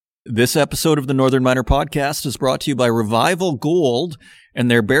This episode of the Northern Miner Podcast is brought to you by Revival Gold and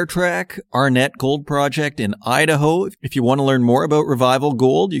their Bear Track Arnett Gold Project in Idaho. If you want to learn more about Revival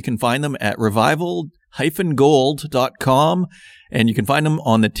Gold, you can find them at revival-gold.com, and you can find them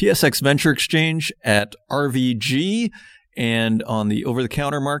on the TSX Venture Exchange at RVG and on the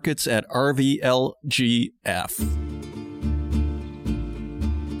over-the-counter markets at RVLGF.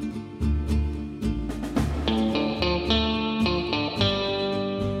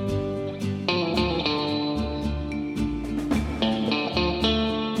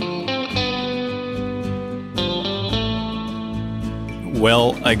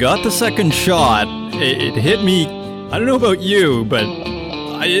 Well, I got the second shot. It hit me, I don't know about you, but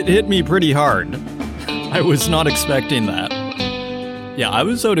it hit me pretty hard. I was not expecting that. Yeah, I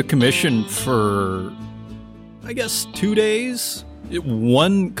was out of commission for, I guess, 2 days.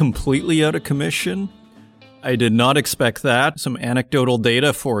 One completely out of commission. I did not expect that. Some anecdotal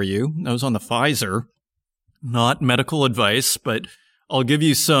data for you. I was on the Pfizer. Not medical advice, but I'll give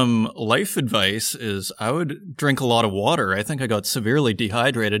you some life advice is I would drink a lot of water. I think I got severely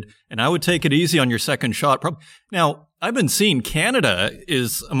dehydrated, and I would take it easy on your second shot. Now, I've been seeing Canada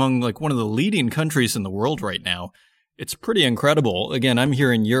is among like one of the leading countries in the world right now. It's pretty incredible. Again, I'm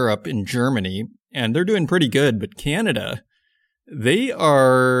here in Europe, in Germany, and they're doing pretty good. But Canada, they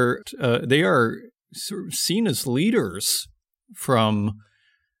are sort of seen as leaders from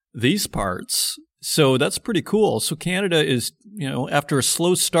these parts. So that's pretty cool. So Canada is, after a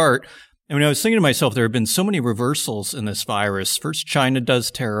slow start, I was thinking to myself, there have been so many reversals in this virus. First, China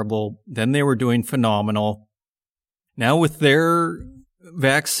does terrible. Then they were doing phenomenal. Now with their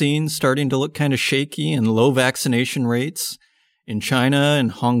vaccines starting to look kind of shaky and low vaccination rates in China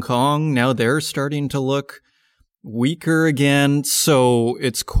and Hong Kong, now they're starting to look weaker again. So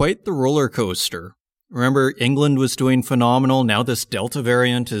it's quite the roller coaster. Remember, England was doing phenomenal. Now this Delta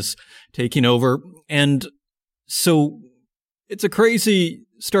variant is taking over. And so it's a crazy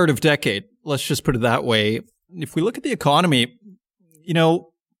start of decade. Let's just put it that way. If we look at the economy,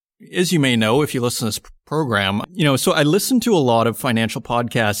 as you may know, if you listen to this program, so I listen to a lot of financial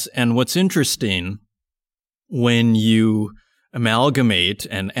podcasts. And what's interesting when you amalgamate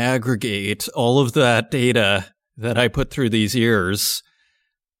and aggregate all of that data that I put through these ears,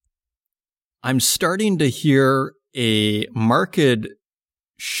 I'm starting to hear a marked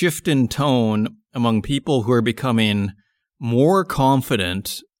shift in tone among people who are becoming more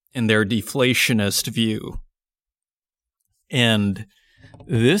confident in their deflationist view. And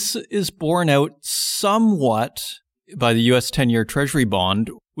this is borne out somewhat by the U.S. 10-year Treasury bond,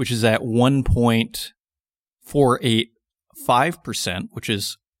 which is at 1.485%, which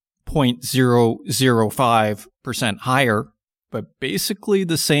is 0.005% higher, but basically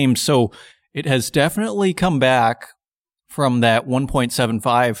the same. So it has definitely come back from that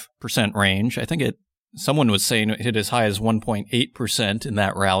 1.75% range. I think someone was saying it hit as high as 1.8% in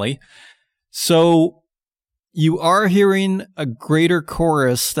that rally. So you are hearing a greater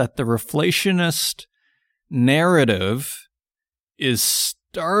chorus that the reflationist narrative is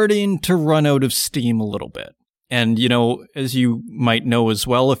starting to run out of steam a little bit. And, as you might know as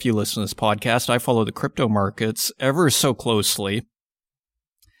well, if you listen to this podcast, I follow the crypto markets ever so closely.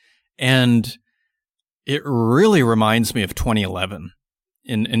 And it really reminds me of 2011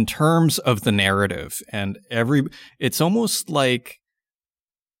 in terms of the narrative. And it's almost like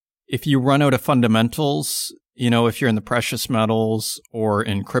if you run out of fundamentals, if you're in the precious metals or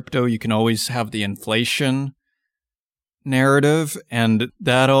in crypto, you can always have the inflation narrative. And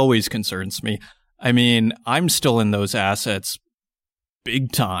that always concerns me. I'm still in those assets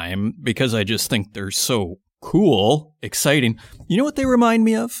big time because I just think they're so cool, exciting. You know what they remind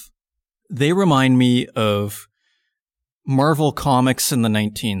me of? They remind me of Marvel Comics in the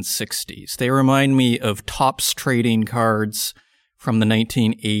 1960s. They remind me of Topps trading cards from the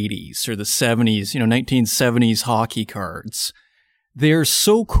 1980s or the 70s, 1970s hockey cards. They're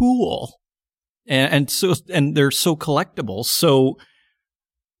so cool and they're so collectible. So,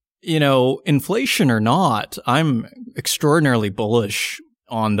 inflation or not, I'm extraordinarily bullish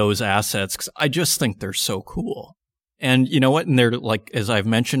on those assets because I just think they're so cool. And you know what? And they're like, as I've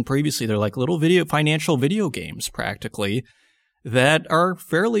mentioned previously, they're like little financial video games practically that are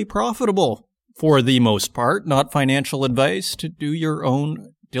fairly profitable for the most part. Not financial advice, to do your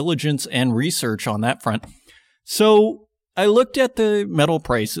own diligence and research on that front. So I looked at the metal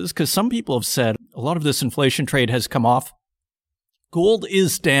prices because some people have said a lot of this inflation trade has come off. Gold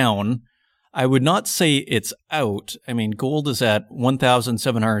is down. I would not say it's out. Gold is at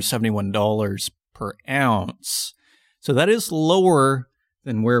 $1,771 per ounce. So that is lower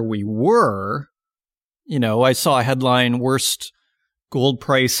than where we were. I saw a headline, worst Gold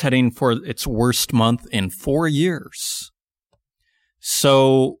price heading for its worst month in 4 years.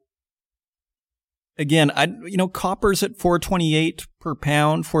 So, again, copper's at $4.28 per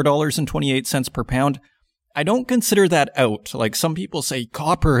pound, $4.28 per pound. I don't consider that out. Like some people say,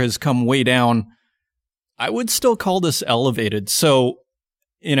 copper has come way down. I would still call this elevated. So,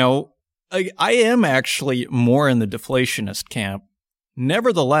 I am actually more in the deflationist camp.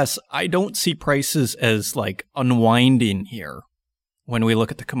 Nevertheless, I don't see prices as like unwinding here when we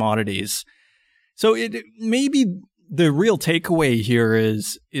look at the commodities. So maybe the real takeaway here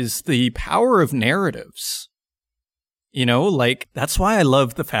is the power of narratives. That's why I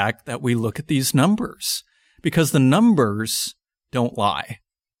love the fact that we look at these numbers, because the numbers don't lie.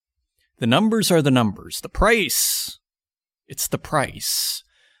 The numbers are the numbers. The price, it's the price.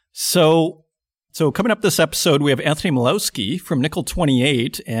 So coming up this episode, we have Anthony Milewski from Nickel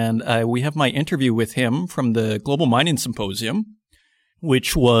 28, and we have my interview with him from the Global Mining Symposium,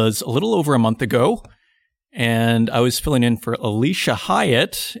 which was a little over a month ago. And I was filling in for Alicia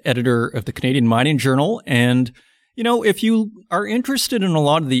Hyatt, editor of the Canadian Mining Journal. And, if you are interested in a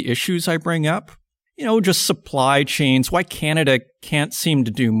lot of the issues I bring up, just supply chains, why Canada can't seem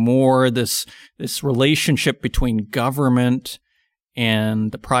to do more, this relationship between government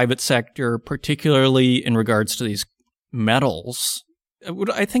and the private sector, particularly in regards to these metals,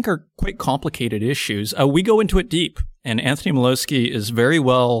 I think are quite complicated issues. We go into it deep, and Anthony Milewski is very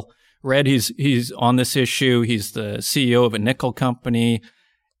well read. He's on this issue. He's the CEO of a nickel company,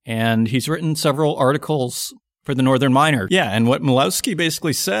 and he's written several articles for the Northern Miner. Yeah, and what Milewski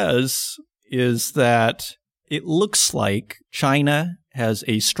basically says is that it looks like China has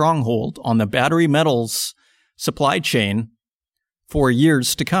a stronghold on the battery metals supply chain for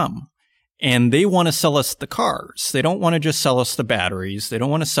years to come. And they want to sell us the cars. They don't want to just sell us the batteries. They don't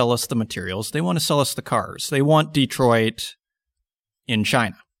want to sell us the materials. They want to sell us the cars. They want Detroit in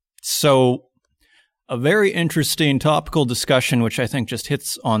China. So a very interesting topical discussion, which I think just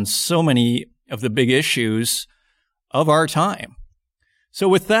hits on so many of the big issues of our time. So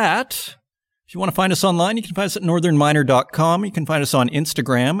with that, if you want to find us online, you can find us at northernminer.com. You can find us on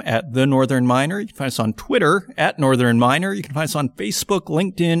Instagram at The Northern Miner. You can find us on Twitter at Northern Miner. You can find us on Facebook,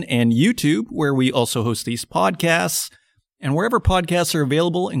 LinkedIn, and YouTube, where we also host these podcasts. And wherever podcasts are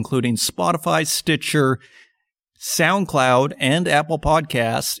available, including Spotify, Stitcher, SoundCloud, and Apple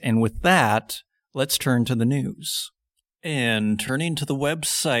Podcasts. And with that, let's turn to the news. And turning to the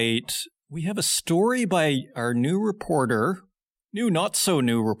website, we have a story by our new reporter, not so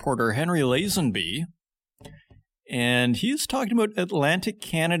new reporter, Henry Lazenby. And he's talking about Atlantic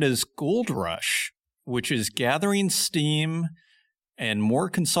Canada's gold rush, which is gathering steam and more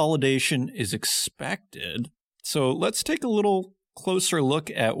consolidation is expected. So let's take a little closer look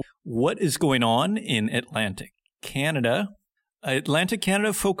at what is going on in Atlantic Canada. Atlantic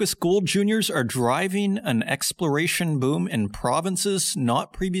Canada-focused gold juniors are driving an exploration boom in provinces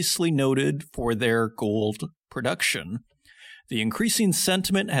not previously noted for their gold production. The increasing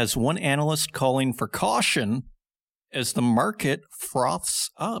sentiment has one analyst calling for caution as the market froths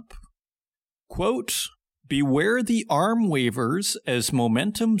up. Quote, "Beware the arm wavers as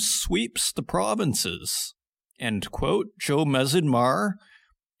momentum sweeps the provinces." End quote. Joe Mezidmar,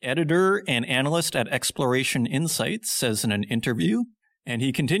 editor and analyst at Exploration Insights, says in an interview. And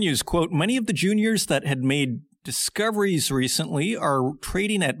he continues, quote, "Many of the juniors that had made discoveries recently are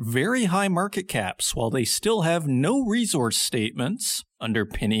trading at very high market caps while they still have no resource statements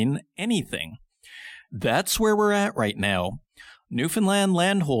underpinning anything. That's where we're at right now. Newfoundland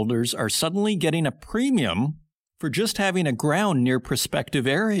landholders are suddenly getting a premium for just having a ground near prospective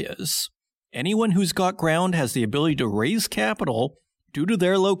areas. Anyone who's got ground has the ability to raise capital due to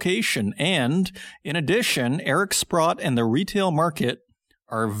their location. And in addition, Eric Sprott and the retail market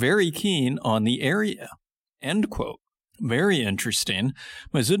are very keen on the area." End quote. Very interesting.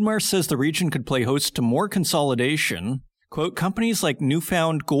 Mazudmar says the region could play host to more consolidation. Quote, "Companies like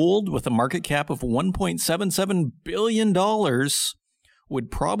Newfound Gold with a market cap of $1.77 billion would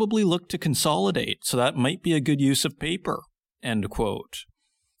probably look to consolidate, so that might be a good use of paper." End quote.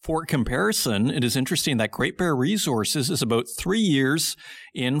 For comparison, it is interesting that Great Bear Resources is about 3 years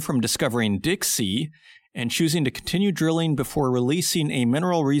in from discovering Dixie and choosing to continue drilling before releasing a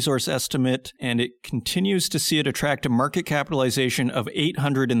mineral resource estimate, and it continues to see it attract a market capitalization of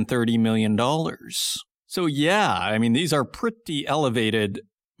 $830 million. So yeah, I mean, these are pretty elevated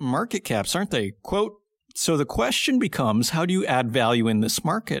market caps, aren't they? Quote, "So the question becomes, how do you add value in this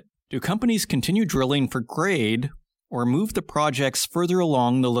market? Do companies continue drilling for grade or move the projects further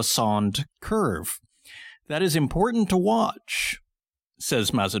along the Lassonde curve? That is important to watch.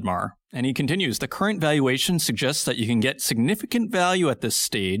 says Mazadmar. And he continues, the current valuation suggests that you can get significant value at this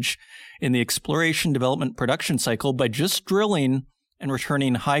stage in the exploration, development, production cycle by just drilling and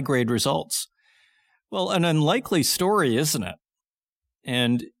returning high-grade results. Well, an unlikely story, isn't it?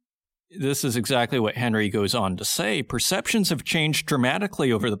 And this is exactly what Henry goes on to say. Perceptions have changed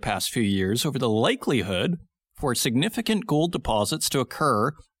dramatically over the past few years over the likelihood for significant gold deposits to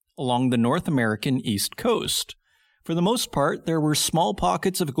occur along the North American East Coast. For the most part, there were small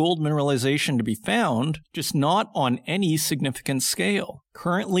pockets of gold mineralization to be found, just not on any significant scale.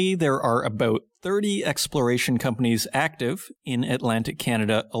 Currently, there are about 30 exploration companies active in Atlantic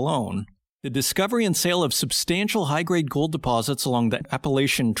Canada alone. The discovery and sale of substantial high-grade gold deposits along the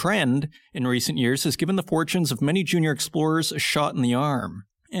Appalachian Trend in recent years has given the fortunes of many junior explorers a shot in the arm.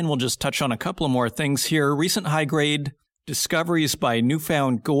 And we'll just touch on a couple of more things here. Recent high-grade discoveries by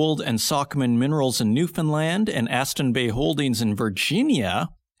Newfound Gold and Sockman Minerals in Newfoundland and Aston Bay Holdings in Virginia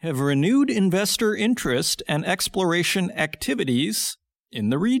have renewed investor interest and exploration activities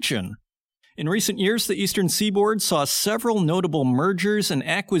in the region. In recent years, the Eastern Seaboard saw several notable mergers and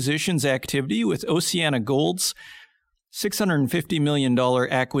acquisitions activity, with Oceana Gold's $650 million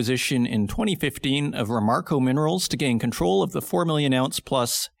acquisition in 2015 of Remarco Minerals to gain control of the 4 million ounce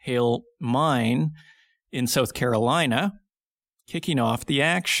plus Hale mine in South Carolina, kicking off the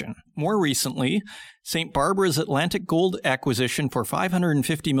action. More recently, St. Barbara's Atlantic Gold acquisition for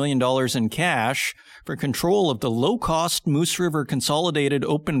 $550 million in cash for control of the low-cost Moose River Consolidated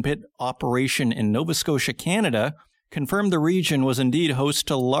open-pit operation in Nova Scotia, Canada, confirmed the region was indeed host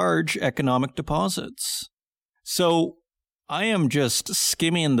to large economic deposits. So, I am just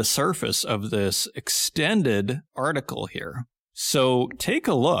skimming the surface of this extended article here. So take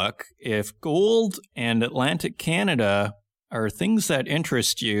a look. If gold and Atlantic Canada are things that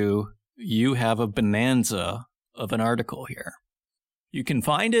interest you, you have a bonanza of an article here. You can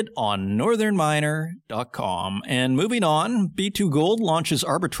find it on northernminer.com. And moving on, B2 Gold launches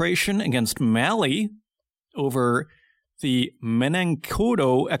arbitration against Mali over the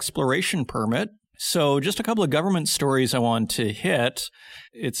Menankoto exploration permit. So just a couple of government stories I want to hit.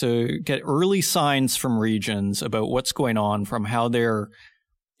 It's get early signs from regions about what's going on, from how they're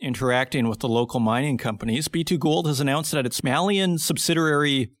interacting with the local mining companies. B2 Gold has announced that its Malian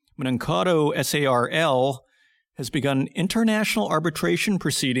subsidiary Menankoto SARL has begun international arbitration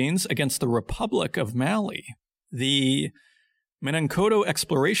proceedings against the Republic of Mali. The Menankoto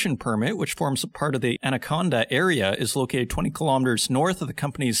exploration permit, which forms a part of the Anaconda area, is located 20 kilometers north of the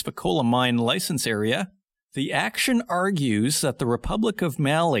company's Fekola mine license area. The action argues that the Republic of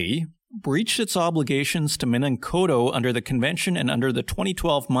Mali breached its obligations to Menankoto under the convention and under the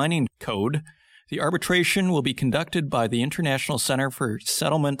 2012 Mining Code. The arbitration will be conducted by the International Center for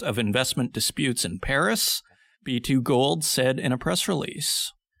Settlement of Investment Disputes in Paris, B2 Gold said in a press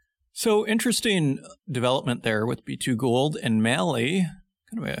release. So, interesting development there with B2 Gold and Mali.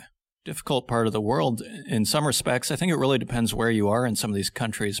 Kind of a difficult part of the world in some respects. I think it really depends where you are in some of these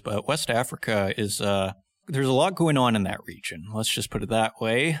countries, but West Africa is, there's a lot going on in that region. Let's just put it that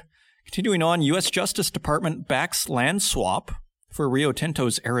way. Continuing on, U.S. Justice Department backs land swap for Rio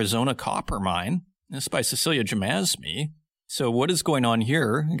Tinto's Arizona copper mine. This by Cecilia Jamasmi. So what is going on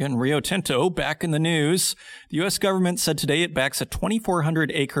here? Again, Rio Tinto back in the news. The U.S. government said today it backs a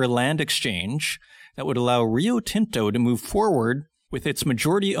 2,400-acre land exchange that would allow Rio Tinto to move forward with its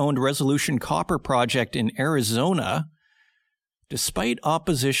majority-owned Resolution Copper project in Arizona, despite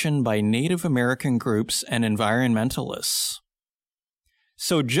opposition by Native American groups and environmentalists.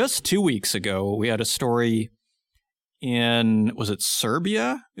 So just 2 weeks ago, we had a story in, was it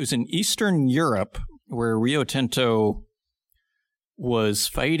Serbia? It was in Eastern Europe, where Rio Tinto was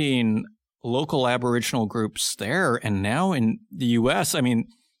fighting local Aboriginal groups there, and now in the U.S. I mean,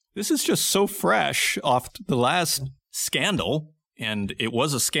 this is just so fresh off the last scandal, and it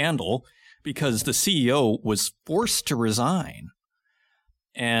was a scandal because the CEO was forced to resign.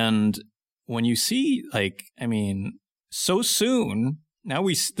 And when you see, so soon, now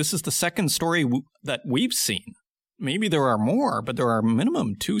this is the second story that we've seen. Maybe there are more, but there are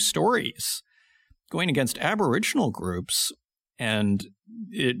minimum 2 stories going against Aboriginal groups. And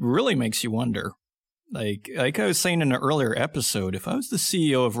it really makes you wonder, like I was saying in an earlier episode, if I was the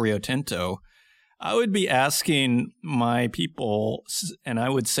CEO of Rio Tinto, I would be asking my people, and I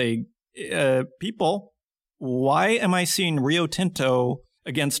would say, people, why am I seeing Rio Tinto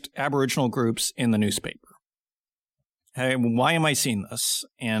against Aboriginal groups in the newspaper? Why am I seeing this?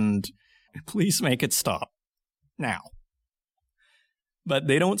 And please make it stop now. But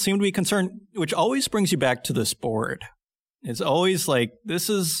they don't seem to be concerned, which always brings you back to this board. It's always like, this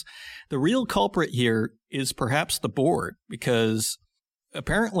is the real culprit here is perhaps the board, because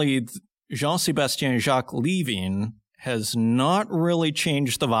apparently Jean-Sébastien Jacques leaving has not really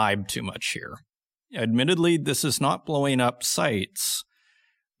changed the vibe too much here. Admittedly, this is not blowing up sites,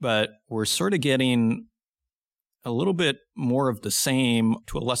 but we're sort of getting a little bit more of the same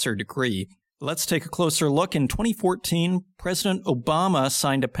to a lesser degree. Let's take a closer look. In 2014, President Obama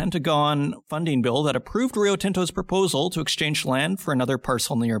signed a Pentagon funding bill that approved Rio Tinto's proposal to exchange land for another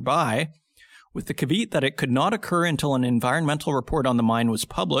parcel nearby, with the caveat that it could not occur until an environmental report on the mine was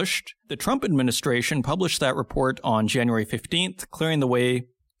published. The Trump administration published that report on January 15th, clearing the way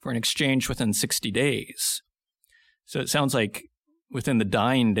for an exchange within 60 days. So it sounds like within the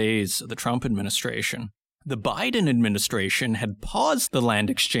dying days of the Trump administration. The Biden administration had paused the land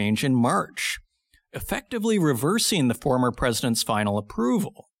exchange in March, effectively reversing the former president's final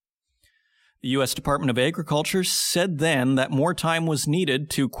approval. The U.S. Department of Agriculture said then that more time was needed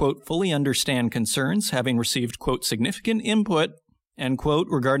to, quote, fully understand concerns, having received, quote, significant input, end quote,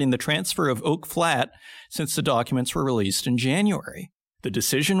 regarding the transfer of Oak Flat since the documents were released in January. The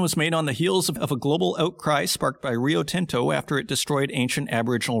decision was made on the heels of a global outcry sparked by Rio Tinto after it destroyed ancient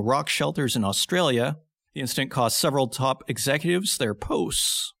Aboriginal rock shelters in Australia. The incident cost several top executives their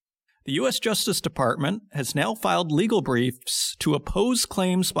posts. The U.S. Justice Department has now filed legal briefs to oppose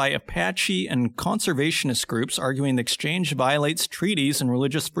claims by Apache and conservationist groups arguing the exchange violates treaties and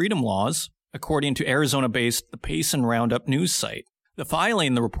religious freedom laws, according to Arizona-based The Pace and Roundup news site. The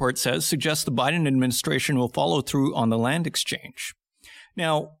filing, the report says, suggests the Biden administration will follow through on the land exchange.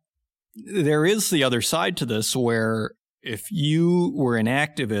 Now, there is the other side to this where if you were an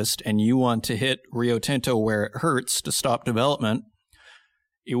activist and you want to hit Rio Tinto where it hurts to stop development,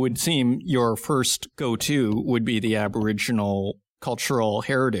 it would seem your first go-to would be the Aboriginal cultural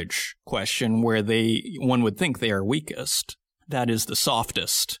heritage question, where one would think they are weakest. That is the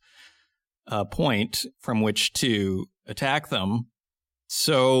softest point from which to attack them.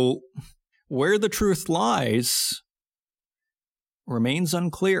 So where the truth lies remains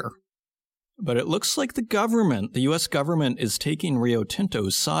unclear. But it looks like the U.S. government, is taking Rio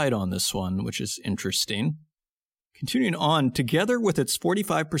Tinto's side on this one, which is interesting. Continuing on, together with its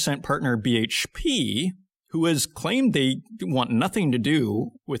 45% partner BHP, who has claimed they want nothing to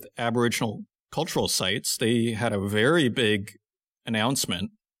do with Aboriginal cultural sites, they had a very big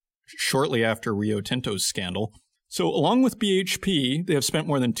announcement shortly after Rio Tinto's scandal. So along with BHP, they have spent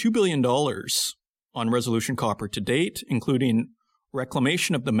more than $2 billion on Resolution Copper to date, including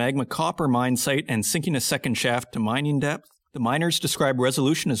reclamation of the Magma Copper mine site and sinking a second shaft to mining depth. The miners describe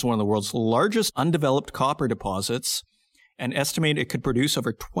Resolution as one of the world's largest undeveloped copper deposits and estimate it could produce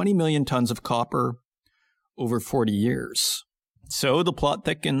over 20 million tons of copper over 40 years. So the plot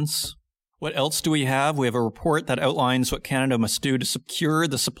thickens. What else do we have? We have a report that outlines what Canada must do to secure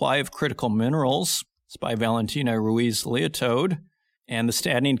the supply of critical minerals. It's by Valentina Ruiz-Leotoad. And the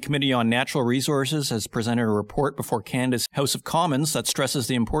Standing Committee on Natural Resources has presented a report before Canada's House of Commons that stresses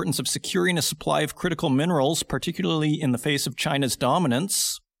the importance of securing a supply of critical minerals, particularly in the face of China's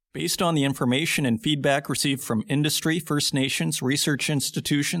dominance. Based on the information and feedback received from industry, First Nations, research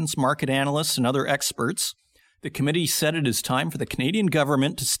institutions, market analysts, and other experts, the committee said it is time for the Canadian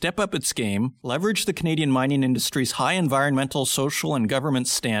government to step up its game, leverage the Canadian mining industry's high environmental, social, and government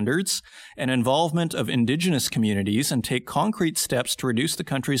standards, and involvement of Indigenous communities, and take concrete steps to reduce the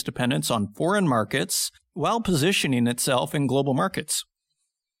country's dependence on foreign markets while positioning itself in global markets.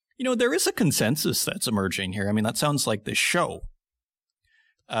 You know, there is a consensus that's emerging here. I mean, that sounds like this show.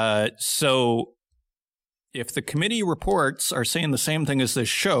 So if the committee reports are saying the same thing as this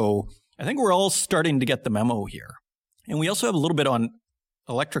show, I think we're all starting to get the memo here. And we also have a little bit on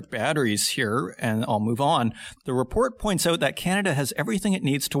electric batteries here, and I'll move on. The report points out that Canada has everything it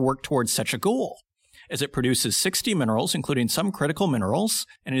needs to work towards such a goal, as it produces 60 minerals, including some critical minerals,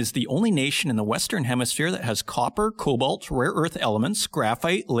 and is the only nation in the Western Hemisphere that has copper, cobalt, rare earth elements,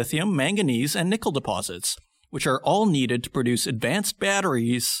 graphite, lithium, manganese, and nickel deposits, which are all needed to produce advanced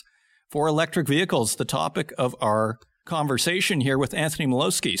batteries for electric vehicles, the topic of our conversation here with Anthony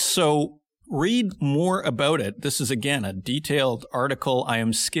Milewski. So read more about it. This is, again, a detailed article. I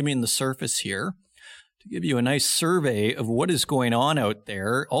am skimming the surface here to give you a nice survey of what is going on out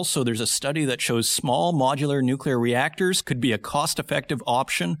there. Also, there's a study that shows small modular nuclear reactors could be a cost-effective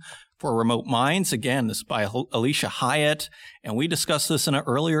option for remote mines. Again, this is by Alicia Hyatt, and we discussed this in an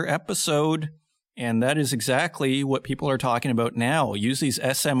earlier episode, and that is exactly what people are talking about now. Use these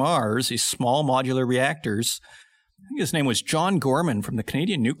SMRs, these small modular reactors. I think his name was John Gorman from the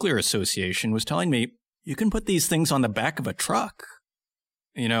Canadian Nuclear Association, was telling me, you can put these things on the back of a truck.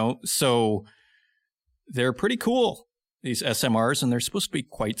 You know, so they're pretty cool, these SMRs, and they're supposed to be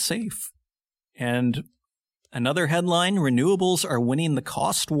quite safe. And Another headline, renewables are winning the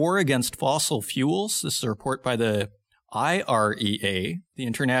cost war against fossil fuels. This is a report by the IREA, the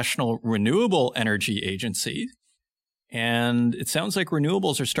International Renewable Energy Agency. And it sounds like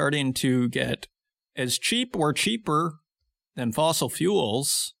renewables are starting to get as cheap or cheaper than fossil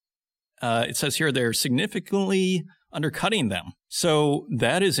fuels. It says here they're significantly undercutting them. So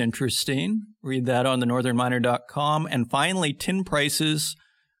that is interesting. Read that on thenorthernminer.com. And finally, tin prices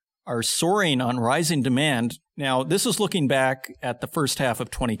are soaring on rising demand. Now, this is looking back at the first half of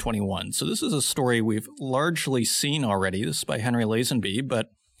 2021. So this is a story we've largely seen already. This is by Henry Lazenby, but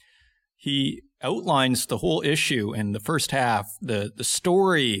he outlines the whole issue in the first half, the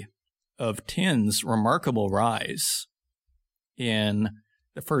story of tin's remarkable rise in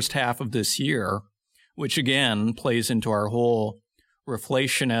the first half of this year, which again plays into our whole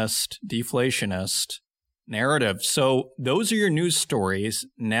reflationist, deflationist narrative. So those are your news stories.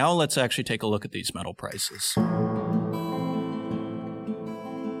 Now let's actually take a look at these metal prices.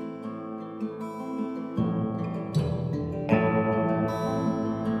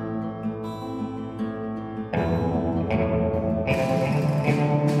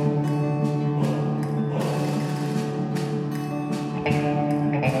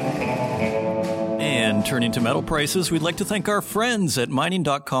 Turning to metal prices, we'd like to thank our friends at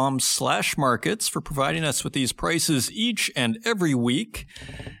mining.com/markets for providing us with these prices each and every week.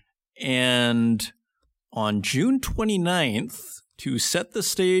 And on June 29th, to set the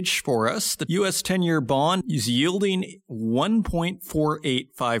stage for us, the U.S. 10-year bond is yielding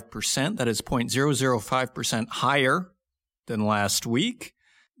 1.485%. That is 0.005% higher than last week.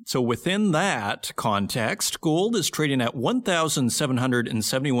 So within that context, gold is trading at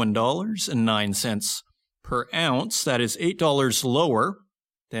 $1,771.09 per ounce. That is $8 lower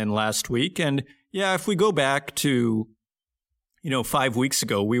than last week. And yeah, if we go back to, 5 weeks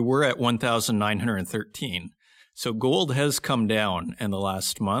ago, we were at 1,913. So gold has come down in the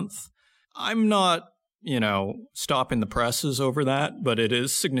last month. I'm not, stopping the presses over that, but it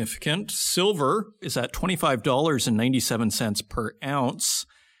is significant. Silver is at $25.97 per ounce.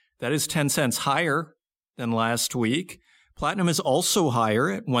 That is 10 cents higher than last week. Platinum is also higher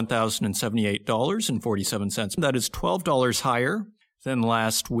at $1,078.47. That is $12 higher than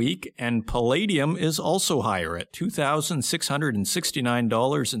last week. And palladium is also higher at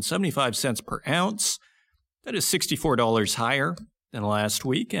 $2,669.75 per ounce. That is $64 higher than last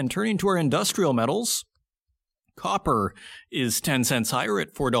week. And turning to our industrial metals, copper is 10 cents higher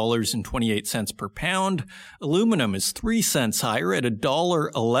at $4.28 per pound. Aluminum is 3 cents higher at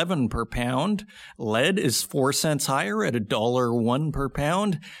 $1.11 per pound. Lead is 4 cents higher at $1.01 per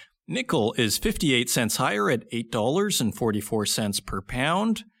pound. Nickel is 58 cents higher at $8.44 per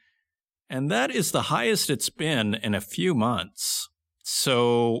pound. And that is the highest it's been in a few months.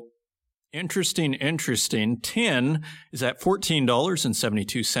 So interesting. Tin is at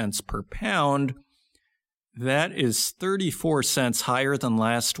 $14.72 per pound. That is 34 cents higher than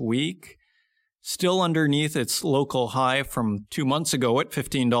last week, still underneath its local high from 2 months ago at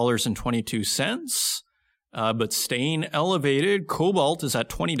 $15.22, but staying elevated. Cobalt is at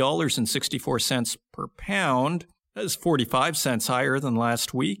 $20.64 per pound. That is 45 cents higher than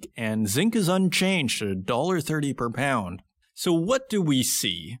last week, and zinc is unchanged at $1.30 per pound. So what do we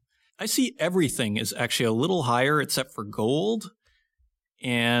see? I see everything is actually a little higher except for gold,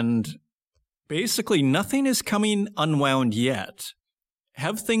 and basically, nothing is coming unwound yet.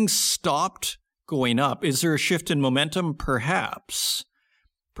 Have things stopped going up? Is there a shift in momentum? Perhaps.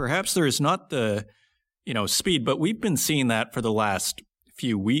 Perhaps there is not the, speed, but we've been seeing that for the last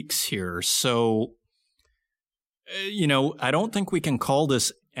few weeks here. So, I don't think we can call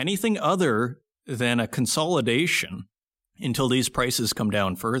this anything other than a consolidation until these prices come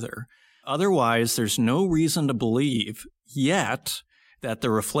down further. Otherwise, there's no reason to believe yet that the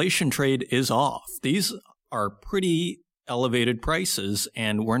reflation trade is off. These are pretty elevated prices,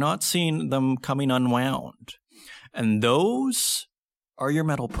 and we're not seeing them coming unwound. And those are your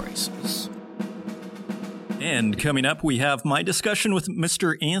metal prices. And coming up, we have my discussion with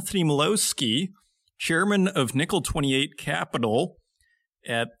Mr. Anthony Milewski, chairman of Nickel 28 Capital,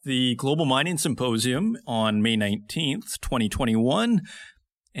 at the Global Mining Symposium on May 19th, 2021.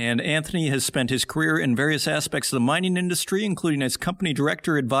 And Anthony has spent his career in various aspects of the mining industry, including as company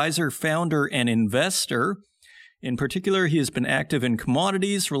director, advisor, founder, and investor. In particular, he has been active in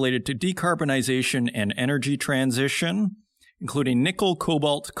commodities related to decarbonization and energy transition, including nickel,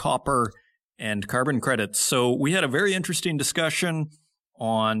 cobalt, copper, and carbon credits. So we had a very interesting discussion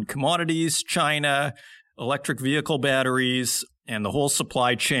on commodities, China, electric vehicle batteries, and the whole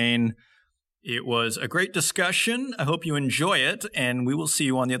supply chain. It was a great discussion. I hope you enjoy it, and we will see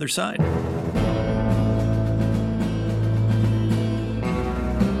you on the other side.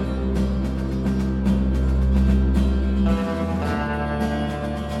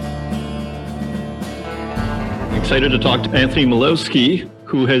 Excited to talk to Anthony Milewski,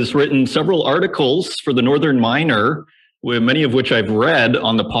 who has written several articles for the Northern Miner, many of which I've read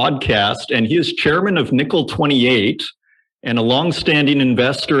on the podcast. And he is chairman of Nickel 28 and a longstanding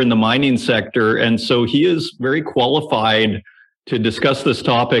investor in the mining sector. And so he is very qualified to discuss this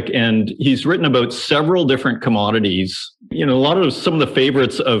topic. And he's written about several different commodities. You know, some of the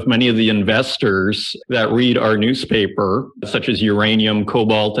favorites of many of the investors that read our newspaper, such as uranium,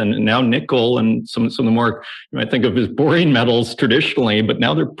 cobalt, and now nickel, and some of the more you might think of as boring metals traditionally, but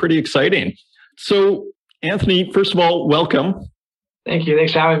now they're pretty exciting. So, Anthony, first of all, welcome. Thank you.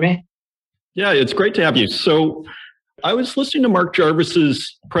 Thanks for having me. Yeah, it's great to have you. So, I was listening to Mark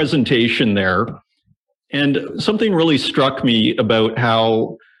Jarvis's presentation there, and something really struck me about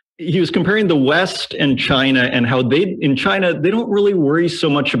how he was comparing the West and China, and how in China, they don't really worry so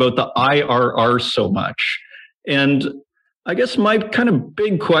much about the IRR so much. And I guess my kind of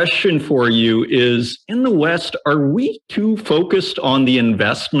big question for you is, in the West, are we too focused on the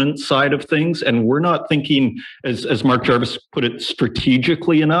investment side of things, and we're not thinking, as Mark Jarvis put it,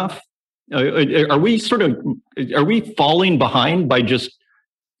 strategically enough? Are we falling behind by just,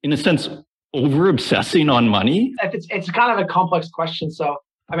 in a sense, over obsessing on money? It's kind of a complex question. So,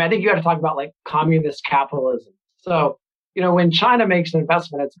 I mean, I think you got to talk about like communist capitalism. So, you know, when China makes an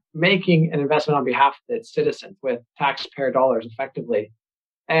investment, it's making an investment on behalf of its citizens with taxpayer dollars effectively.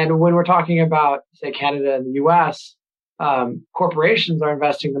 And when we're talking about, say, Canada and the US, corporations are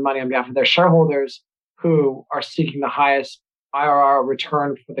investing the money on behalf of their shareholders who are seeking the highest IRR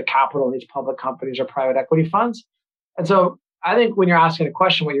return for the capital in these public companies or private equity funds. And so I think when you're asking a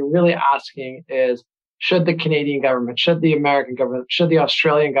question, what you're really asking is, should the Canadian government, should the American government, should the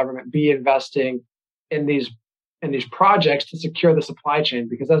Australian government be investing in these projects to secure the supply chain?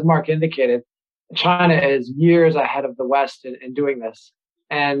 Because as Mark indicated, China is years ahead of the West in doing this.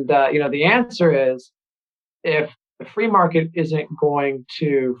 And the answer is, if the free market isn't going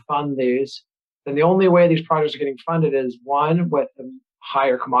to fund these, then the only way these projects are getting funded is, one, with a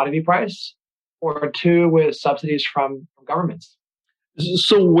higher commodity price, or two, with subsidies from governments.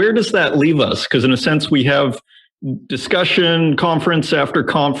 So where does that leave us? Because in a sense, we have discussion, conference after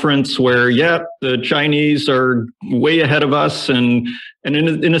conference, where, the Chinese are way ahead of us. And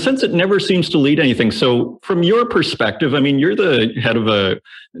in a sense, it never seems to lead anything. So from your perspective, I mean, you're the head of a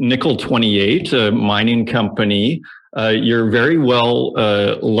Nickel 28, a mining company. You're very well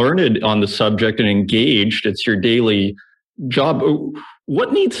learned on the subject and engaged. It's your daily job.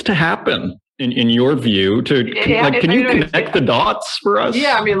 What needs to happen, in your view, can you connect the dots for us?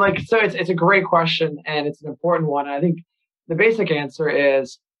 Yeah, I mean, so it's a great question, and it's an important one. I think the basic answer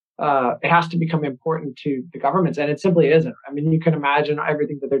is it has to become important to the governments, and it simply isn't. I mean, you can imagine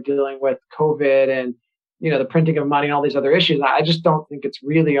everything that they're dealing with, COVID and, the printing of money and all these other issues. I just don't think it's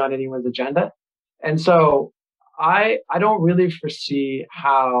really on anyone's agenda. And so I don't really foresee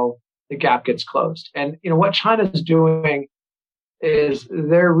how the gap gets closed. And, what China's doing is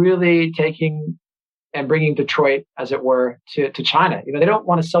they're really taking and bringing Detroit, as it were, to China. They don't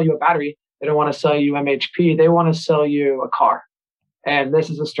want to sell you a battery. They don't want to sell you MHP. They want to sell you a car. And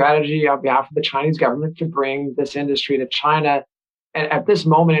this is a strategy on behalf of the Chinese government to bring this industry to China. And at this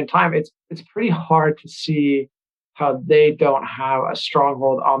moment in time, it's pretty hard to see how they don't have a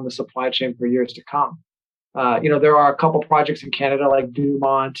stronghold on the supply chain for years to come. There are a couple projects in Canada like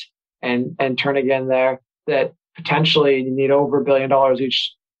Dumont and Turnagain there that potentially need over $1 billion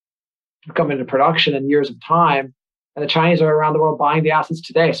each to come into production in years of time. And the Chinese are around the world buying the assets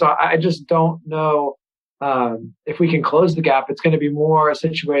today. So I just don't know if we can close the gap. It's going to be more a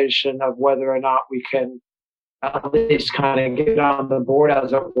situation of whether or not we can at least kind of get on the board,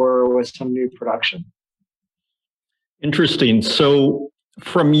 as it were, with some new production. Interesting. So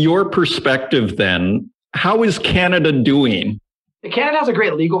from your perspective then, how is Canada doing? Canada has a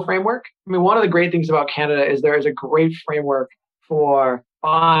great legal framework. I mean, one of the great things about Canada is there is a great framework for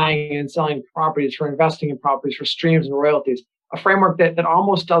buying and selling properties, for investing in properties, for streams and royalties, a framework that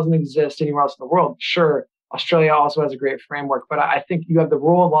almost doesn't exist anywhere else in the world. Sure, Australia also has a great framework, but I think you have the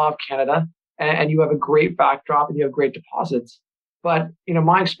rule of law of Canada, and you have a great backdrop, and you have great deposits. But,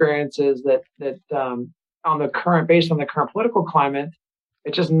 my experience is that based on the current political climate,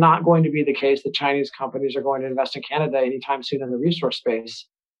 it's just not going to be the case that Chinese companies are going to invest in Canada anytime soon in the resource space.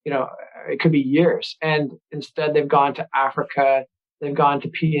 It could be years. And instead, they've gone to Africa, they've gone to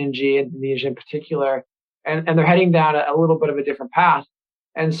PNG, Indonesia in particular, and they're heading down a little bit of a different path.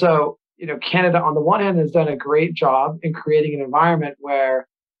 And so, Canada, on the one hand, has done a great job in creating an environment where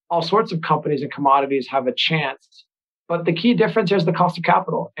all sorts of companies and commodities have a chance. But the key difference here is the cost of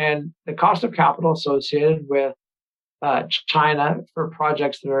capital. And the cost of capital associated with China for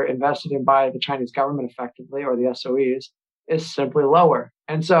projects that are invested in by the Chinese government effectively, or the SOEs, is simply lower.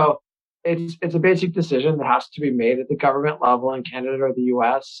 And so it's a basic decision that has to be made at the government level in Canada or the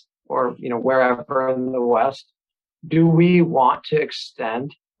US, or wherever in the West. Do we want to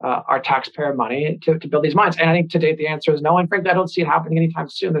extend our taxpayer money to build these mines? And I think to date the answer is no. And frankly, I don't see it happening anytime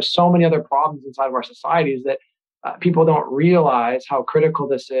soon. There's so many other problems inside of our societies that people don't realize how critical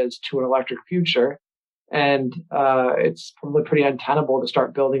this is to an electric future. And it's probably pretty untenable to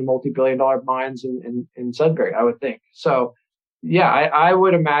start building multi-billion-dollar mines in Sudbury, I would think. So, yeah, I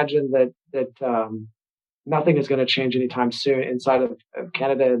would imagine that nothing is going to change anytime soon inside of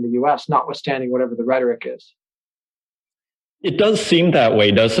Canada and the U.S., notwithstanding whatever the rhetoric is. It does seem that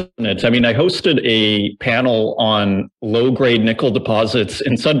way, doesn't it? I mean, I hosted a panel on low-grade nickel deposits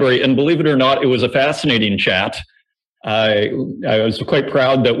in Sudbury, and believe it or not, it was a fascinating chat. I was quite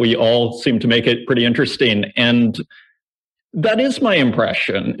proud that we all seemed to make it pretty interesting. And that is my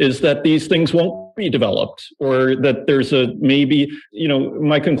impression, is that these things won't be developed, or that there's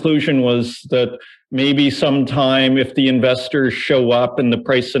my conclusion was that maybe sometime if the investors show up and the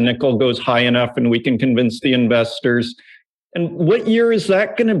price of nickel goes high enough and we can convince the investors. And what year is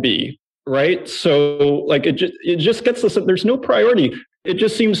that going to be, right? So like it just gets us, there's no priority. It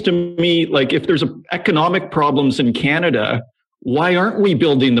just seems to me like if there's economic problems in Canada, why aren't we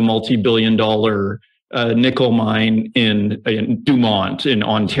building the multi-billion-dollar nickel mine in Dumont in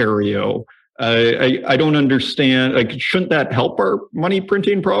Ontario? I don't understand. Like, shouldn't that help our money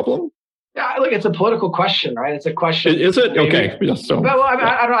printing problem? Yeah, look, it's a political question, right? It's a question. Is it? Maybe. Okay. So, well, I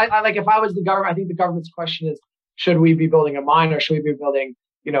don't know. Like, if I was the government, I think the government's question is, should we be building a mine, or should we be building,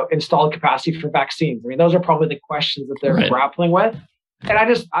 installed capacity for vaccines? I mean, those are probably the questions that they're grappling with. And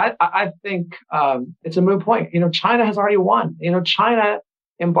I think it's a moot point. China has already won. China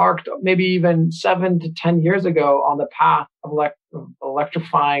embarked maybe even 7 to 10 years ago on the path of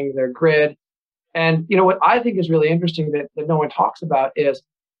electrifying their grid. And, what I think is really interesting that no one talks about is,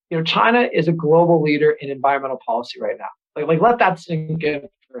 China is a global leader in environmental policy right now. Like let that sink in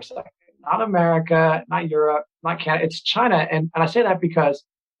for a second. Not America, not Europe, not Canada. It's China. And I say that because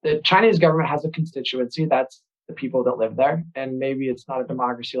the Chinese government has a constituency. That's the people that live there. And maybe it's not a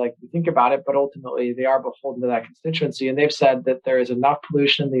democracy like we think about it, but ultimately they are beholden to that constituency. And they've said that there is enough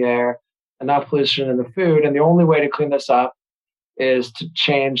pollution in the air, enough pollution in the food. And the only way to clean this up is to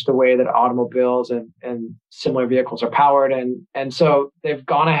change the way that automobiles and similar vehicles are powered. And so they've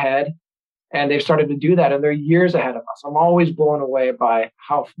gone ahead and they've started to do that. And they're years ahead of us. I'm always blown away by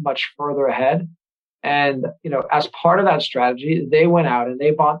how much further ahead. And, as part of that strategy, they went out and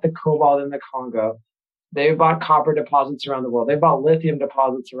they bought the cobalt in the Congo. They bought copper deposits around the world. They bought lithium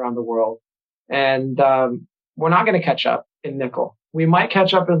deposits around the world. And we're not going to catch up in nickel. We might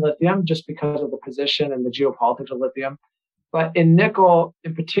catch up in lithium just because of the position and the geopolitics of lithium. But in nickel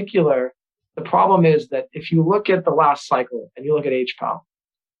in particular, the problem is that if you look at the last cycle and you look at HPAL,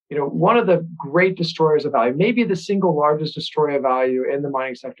 one of the great destroyers of value, maybe the single largest destroyer of value in the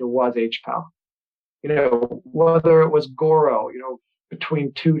mining sector was HPAL. Whether it was Goro,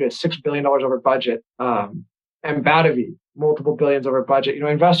 between $2 to $6 billion over budget, and Batavi, multiple billions over budget.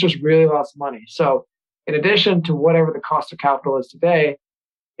 Investors really lost money. So in addition to whatever the cost of capital is today,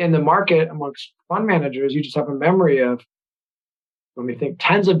 in the market amongst fund managers, you just have a memory of, when we think,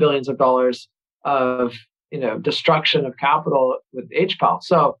 tens of billions of dollars of destruction of capital with HPAL.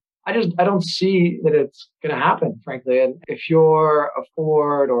 So I don't see that it's going to happen, frankly. And if you're a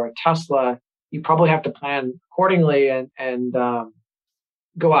Ford or a Tesla, you probably have to plan accordingly and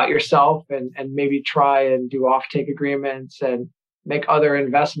go out yourself and maybe try and do offtake agreements and make other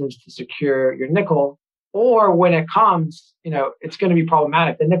investments to secure your nickel. Or when it comes, it's going to be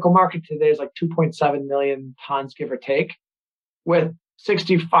problematic. The nickel market today is like 2.7 million tons, give or take, with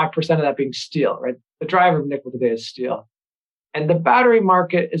 65% of that being steel, right? The driver of nickel today is steel. And the battery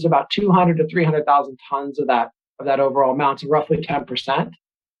market is about 200 to 300,000 tons of that overall amount, so roughly 10%.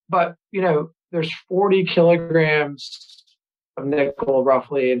 But, there's 40 kilograms of nickel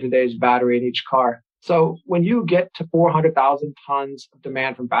roughly in today's battery in each car. So when you get to 400,000 tons of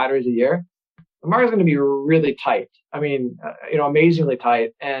demand from batteries a year, the market is going to be really tight. I mean, amazingly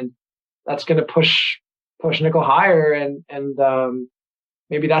tight. And that's going to push nickel higher. And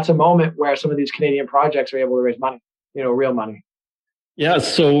maybe that's a moment where some of these Canadian projects are able to raise money, real money. Yeah,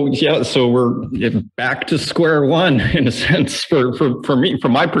 so we're back to square one in a sense for me,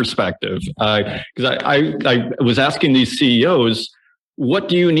 from my perspective, because I was asking these CEOs, what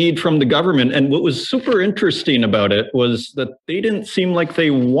do you need from the government? And what was super interesting about it was that they didn't seem like they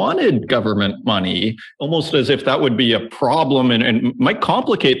wanted government money, almost as if that would be a problem and might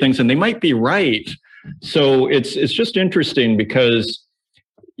complicate things. And they might be right. So it's just interesting because,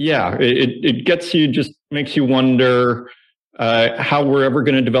 yeah, it gets you, just makes you wonder how we're ever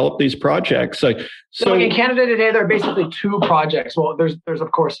going to develop these projects. So in Canada today, there are basically two projects. Well, there's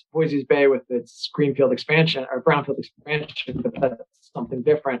of course Voisey's Bay with its greenfield expansion or brownfield expansion, but that's something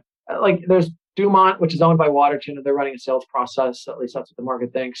different. Like there's Dumont, which is owned by Waterton, and they're running a sales process. At least that's what the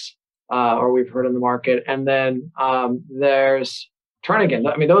market thinks, or we've heard in the market. And then there's Turnagain.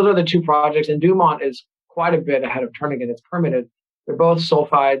 I mean, those are the two projects, and Dumont is quite a bit ahead of Turnagain. It's permitted. They're both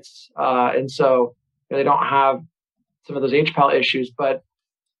sulfides, and so they don't have some of those HPAL issues, but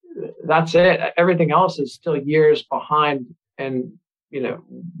that's it. Everything else is still years behind, and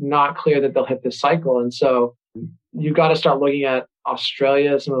not clear that they'll hit this cycle. And so you got to start looking at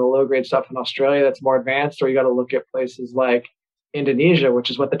Australia, some of the low grade stuff in Australia that's more advanced, or you got to look at places like Indonesia, which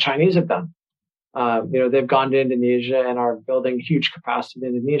is what the Chinese have done. They've gone to Indonesia and are building huge capacity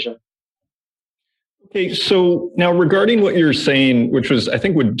in Indonesia. Okay, so now regarding what you're saying, which was, I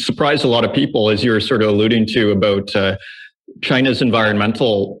think, would surprise a lot of people, as you're sort of alluding to about China's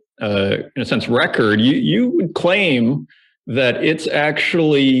environmental, in a sense, record, you would claim that it's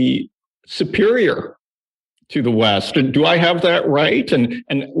actually superior to the West. Do I have that right? And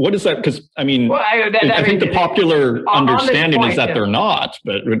what is that? Because I mean, well, I think the popular understanding is that they're not.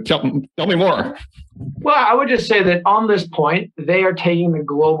 But tell me more. Well, I would just say that on this point, they are taking the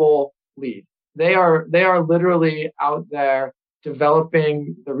global lead. They are literally out there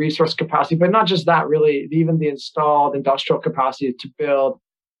developing the resource capacity, but not just that, really, even the installed industrial capacity to build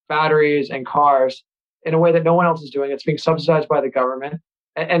batteries and cars in a way that no one else is doing. It's being subsidized by the government.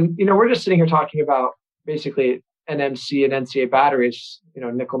 And we're just sitting here talking about basically NMC and NCA batteries,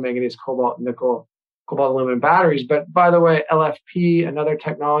 nickel, manganese, cobalt, nickel, cobalt, aluminum batteries. But by the way, LFP, another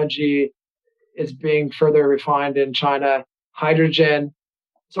technology, is being further refined in China. Hydrogen.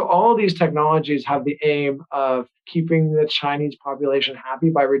 So all of these technologies have the aim of keeping the Chinese population happy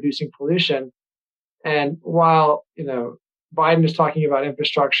by reducing pollution. And while, Biden is talking about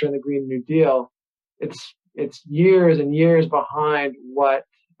infrastructure and the Green New Deal, it's years and years behind what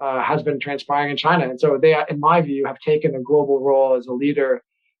has been transpiring in China. And so they, in my view, have taken a global role as a leader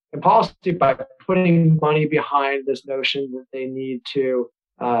in policy by putting money behind this notion that they need to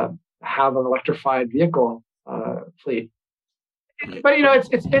have an electrified vehicle fleet. But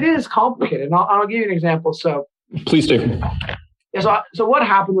it is complicated, and I'll give you an example. So please do. Yeah. So what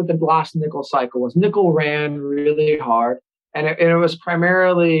happened with the last nickel cycle was nickel ran really hard, and it was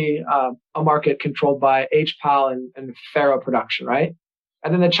primarily a market controlled by HPAL and ferro production, right?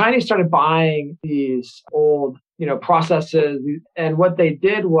 And then the Chinese started buying these old processes, and what they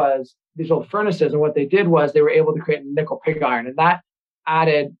did was these old furnaces, and what they did was they were able to create nickel pig iron, and that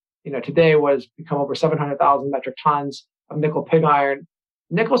added today was become over 700,000 metric tons of nickel pig iron,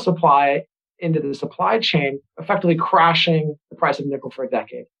 nickel supply into the supply chain, effectively crashing the price of nickel for a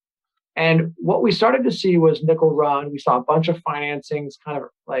decade. And what we started to see was nickel run. We saw a bunch of financings kind of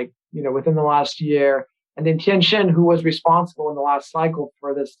like, within the last year. And then Tianjin, who was responsible in the last cycle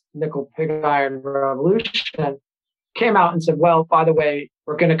for this nickel pig iron revolution, came out and said, well, by the way,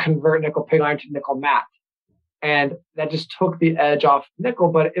 we're going to convert nickel pig iron to nickel matte. And that just took the edge off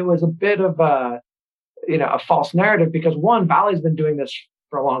nickel, but it was a bit of a false narrative because one, Vale's been doing this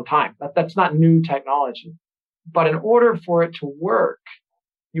for a long time. That's not new technology. But in order for it to work,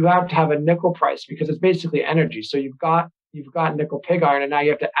 you have to have a nickel price because it's basically energy. So you've got nickel pig iron, and now you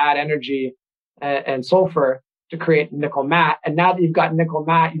have to add energy and sulfur to create nickel matte. And now that you've got nickel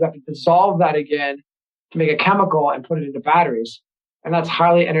matte, you have to dissolve that again to make a chemical and put it into batteries. And that's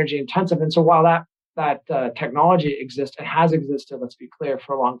highly energy intensive. And so while that technology exists and has existed, let's be clear,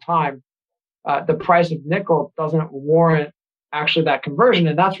 for a long time, the price of nickel doesn't warrant actually that conversion.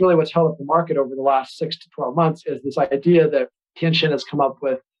 And that's really what's held up the market over the last 6 to 12 months is this idea that Tianjin has come up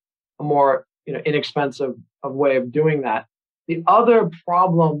with a more inexpensive way of doing that. The other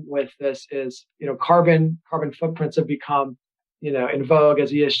problem with this is, carbon footprints have become, in vogue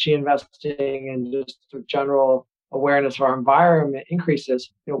as ESG investing and just general awareness of our environment increases.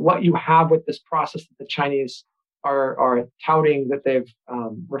 What you have with this process that the Chinese are touting that they've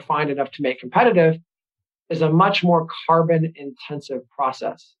refined enough to make competitive is a much more carbon intensive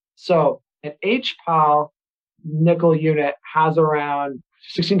process. So an HPAL nickel unit has around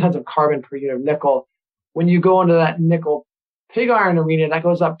 16 tons of carbon per unit of nickel. When you go into that nickel pig iron arena, that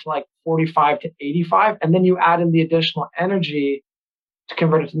goes up to like 45 to 85. And then you add in the additional energy to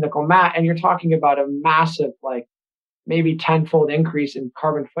convert it to nickel matte. And you're talking about a massive, like maybe 10-fold increase in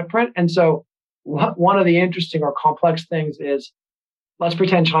carbon footprint. And so one of the interesting or complex things is, let's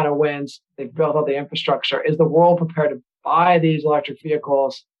pretend China wins. They've built all the infrastructure. Is the world prepared to buy these electric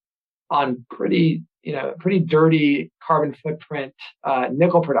vehicles on pretty pretty dirty carbon footprint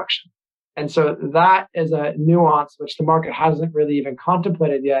nickel production. And so that is a nuance which the market hasn't really even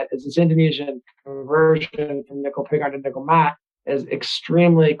contemplated yet, is this Indonesian conversion from nickel pig iron to nickel matte is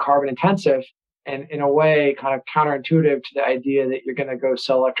extremely carbon intensive and in a way kind of counterintuitive to the idea that you're going to go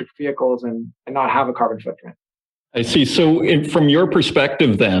sell electric vehicles and not have a carbon footprint. I see. So from your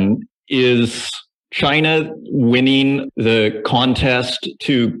perspective then, is China winning the contest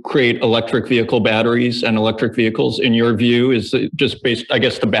to create electric vehicle batteries and electric vehicles, in your view? Is it just based, I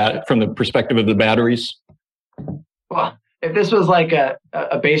guess, from the perspective of the batteries? Well, if this was like a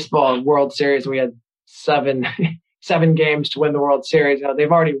baseball World Series, we had seven games to win the World Series.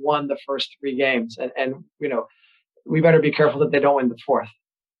 They've already won the first 3 games, and we better be careful that they don't win the 4th.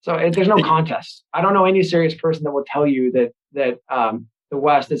 So there's no contest. I don't know any serious person that will tell you that the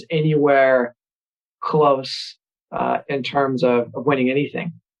West is anywhere close in terms of winning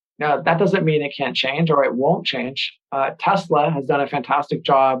anything. Now, that doesn't mean it can't change or it won't change. Tesla has done a fantastic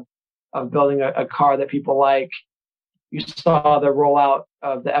job of building a car that people like. You saw the rollout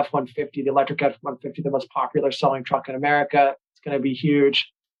of the F-150, the electric F-150, the most popular selling truck in America. It's going to be huge.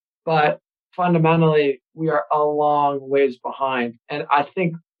 But fundamentally, we are a long ways behind. And I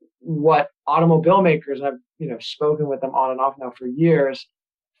think what automobile makers, and I've spoken with them on and off now for years,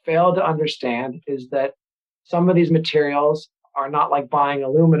 fail to understand is that some of these materials are not like buying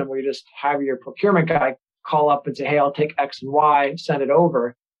aluminum where you just have your procurement guy call up and say, hey, I'll take X and Y, send it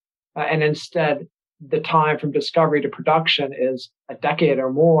over. And instead, the time from discovery to production is a decade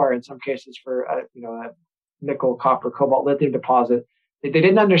or more in some cases for a nickel, copper, cobalt, lithium deposit. They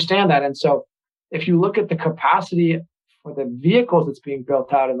didn't understand that. And so if you look at the capacity for the vehicles that's being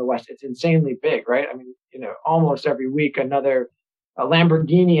built out in the West, it's insanely big, right? I mean, almost every week, a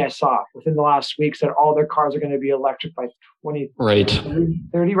Lamborghini I saw within the last week said all their cars are going to be electric by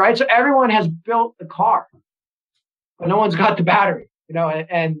 2030, right? So everyone has built the car, but no one's got the battery,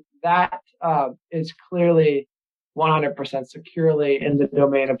 and that is clearly 100% securely in the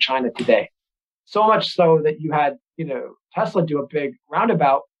domain of China today. So much so that you had, Tesla do a big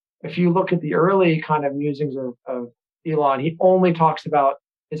roundabout. If you look at the early kind of musings of Elon, he only talks about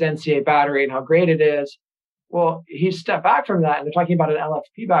his NCA battery and how great it is. Well, he stepped back from that, and they're talking about an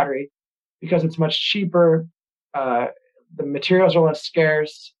LFP battery because it's much cheaper. The materials are less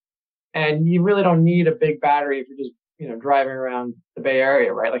scarce, and you really don't need a big battery if you're just driving around the Bay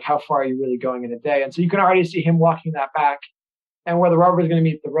Area, right? Like, how far are you really going in a day? And so you can already see him walking that back. And where the rubber is going to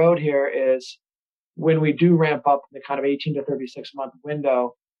meet the road here is when we do ramp up the kind of 18 to 36 month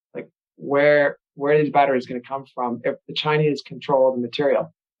window, like where are these batteries going to come from if the Chinese control the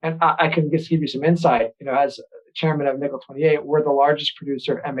material? And I can just give you some insight. As chairman of Nickel 28, we're the largest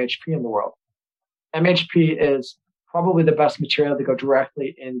producer of MHP in the world. MHP is probably the best material to go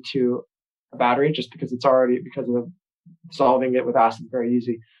directly into a battery, just because because of solving it with acid very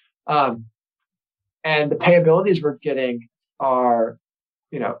easy. And the payabilities we're getting are,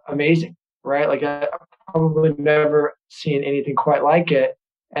 amazing, right? Like I've probably never seen anything quite like it.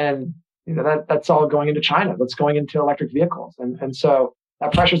 And, that's all going into China. That's going into electric vehicles. And so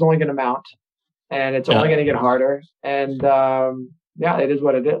that pressure is only going to mount, and it's only going to get harder. And it is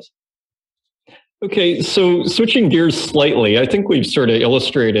what it is. Okay, so switching gears slightly, I think we've sort of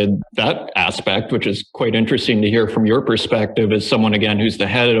illustrated that aspect, which is quite interesting to hear from your perspective as someone, again, who's the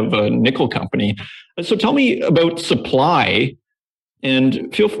head of a nickel company. So tell me about supply,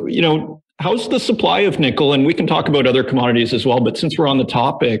 and feel free, how's the supply of nickel? And we can talk about other commodities as well, but since we're on the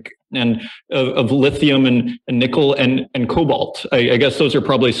topic and of lithium and nickel and cobalt, I guess those are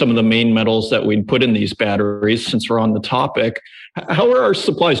probably some of the main metals that we'd put in these batteries since we're on the topic. How are our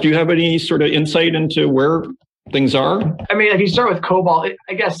supplies? Do you have any sort of insight into where things are? I mean, if you start with cobalt,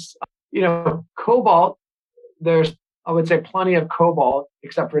 I guess, cobalt, there's, I would say, plenty of cobalt,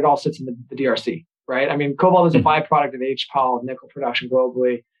 except for it all sits in the DRC, right? I mean, cobalt is a byproduct of HPAL, nickel production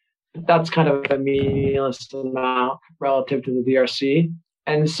globally. That's kind of a meaningless amount relative to the DRC.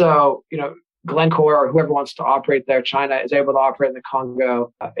 And so, Glencore or whoever wants to operate there, China is able to operate in the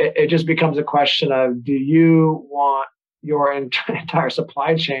Congo. It just becomes a question of, do you want your entire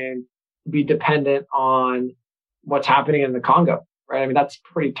supply chain to be dependent on what's happening in the Congo, right? I mean, that's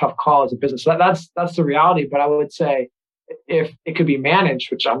a pretty tough call as a business. So that's the reality. But I would say if it could be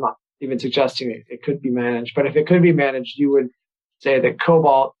managed, which I'm not even suggesting it could be managed, but if it could be managed, you would say that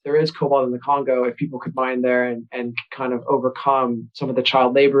there is cobalt in the Congo if people could mine there and kind of overcome some of the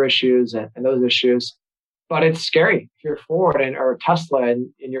child labor issues and those issues. But it's scary if you're Ford or Tesla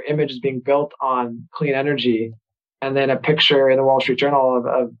and your image is being built on clean energy, and then a picture in the Wall Street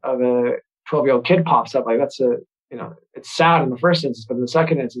Journal of a 12-year-old kid pops up. Like, that's it's sad in the first instance, but in the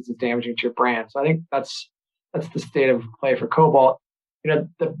second instance, it's damaging to your brand. So I think that's the state of play for cobalt.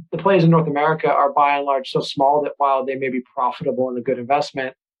 The plays in North America are by and large so small that while they may be profitable and a good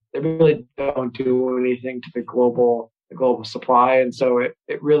investment, they really don't do anything to the global supply. And so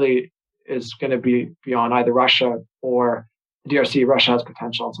it really is going to be beyond either Russia or the DRC. Russia has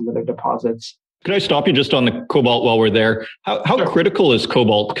potential on some of their deposits. Could I stop you just on the cobalt while we're there? How Sure. critical is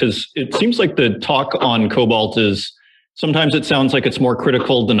cobalt? Because it seems like the talk on cobalt is sometimes it sounds like it's more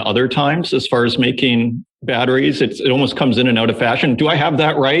critical than other times as far as making batteries. It almost comes in and out of fashion. Do I have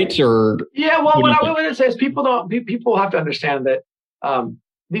that right? Or yeah, well, what I would say is people have to understand that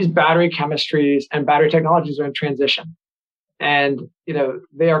these battery chemistries and battery technologies are in transition, and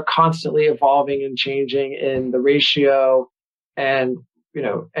they are constantly evolving and changing in the ratio, and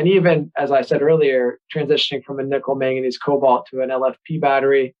and even as I said earlier, transitioning from a nickel manganese cobalt to an LFP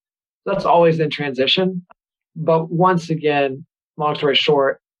battery. That's always in transition. But once again, long story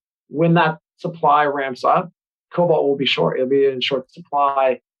short, when that supply ramps up, cobalt will be short. It'll be in short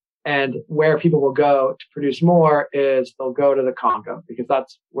supply. And where people will go to produce more is they'll go to the Congo, because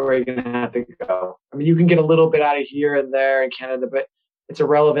that's where you're going to have to go. I mean, you can get a little bit out of here and there in Canada, but it's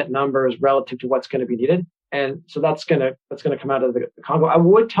irrelevant numbers relative to what's going to be needed. And so that's going to come out of the Congo. I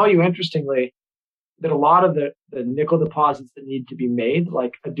would tell you, interestingly, that a lot of the nickel deposits that need to be made,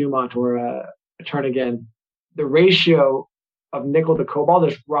 like a Dumont or a Turnagain, the ratio of nickel to cobalt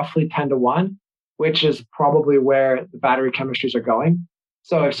is roughly 10-1, which is probably where the battery chemistries are going.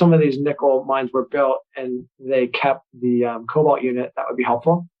 So if some of these nickel mines were built and they kept the cobalt unit, that would be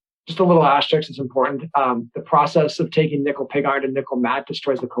helpful. Just a little asterisk, it's important. The process of taking nickel pig iron to nickel matte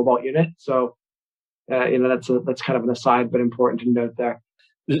destroys the cobalt unit. So, that's kind of an aside, but important to note there.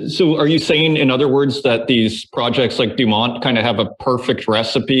 So are you saying, in other words, that these projects like Dumont kind of have a perfect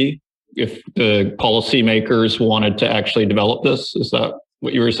recipe if the policymakers wanted to actually develop this? Is that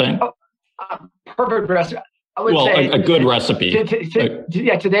what you were saying? Perfect recipe. I would say a good recipe.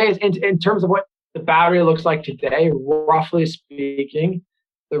 Today is in terms of what the battery looks like today, roughly speaking,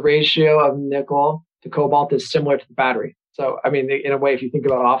 the ratio of nickel to cobalt is similar to the battery. So, I mean, in a way, if you think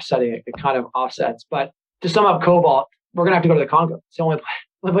about offsetting it, it kind of offsets. But to sum up cobalt, we're going to have to go to the Congo. It's the only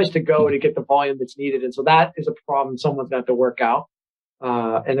place to go to get the volume that's needed. And so that is a problem someone's going to have to work out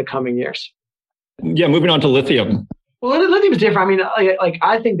in the coming years. Yeah, moving on to lithium. Well, lithium is different. I mean,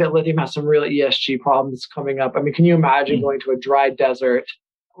 I think that lithium has some real ESG problems coming up. I mean, can you imagine going to a dry desert,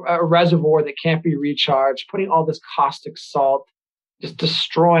 a reservoir that can't be recharged, putting all this caustic salt, just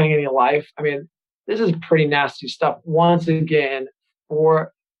destroying any life? I mean, this is pretty nasty stuff. Once again,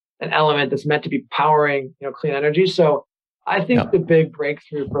 for an element that's meant to be powering, clean energy. So I think the big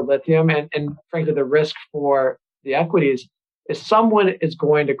breakthrough for lithium and frankly, the risk for the equities is someone is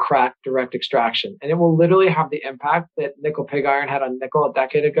going to crack direct extraction, and it will literally have the impact that nickel pig iron had on nickel a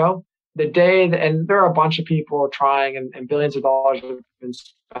decade ago. And there are a bunch of people trying and billions of dollars have been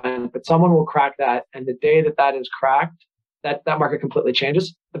spent, but someone will crack that. And the day that is cracked, that market completely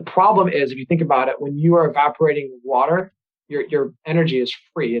changes. The problem is, if you think about it, when you are evaporating water, your energy is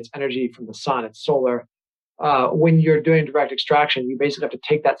free. It's energy from the sun. It's solar. When you're doing direct extraction, you basically have to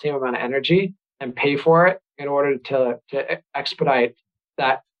take that same amount of energy and pay for it in order to expedite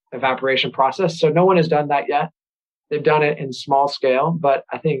that evaporation process. So no one has done that yet. They've done it in small scale, but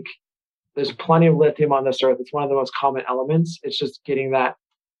I think there's plenty of lithium on this earth. It's one of the most common elements. It's just getting that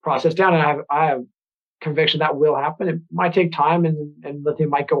process down. And I have conviction that will happen. It might take time and lithium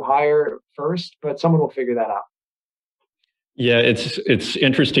might go higher first, but someone will figure that out. Yeah, it's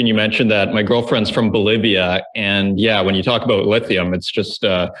interesting you mentioned that. My girlfriend's from Bolivia, and yeah, when you talk about lithium, it's just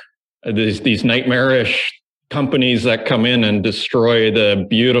these nightmarish companies that come in and destroy the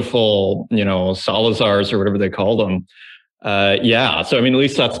beautiful, Salazars or whatever they call them. Yeah, so I mean, at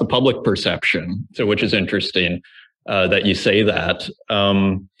least that's the public perception. So, which is interesting that you say that.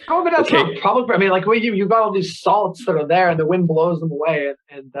 But that's not public. I mean, like you got all these salts that are there, and the wind blows them away,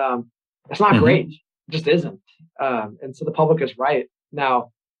 and it's not great. It just isn't. And so the public is right.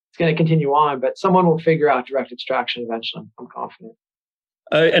 Now, it's going to continue on, but someone will figure out direct extraction eventually. I'm confident.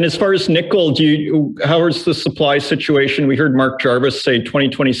 And as far as nickel, how is the supply situation? We heard Mark Jarvis say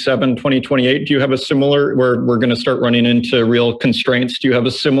 2027, 2028. Do you have a similar, where we're going to start running into real constraints? Do you have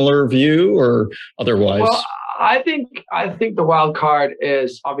a similar view or otherwise? Well, I think the wild card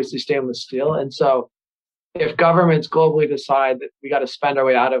is obviously stainless steel. And so if governments globally decide that we got to spend our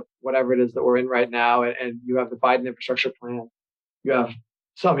way out of whatever it is that we're in right now, and you have the Biden infrastructure plan, you have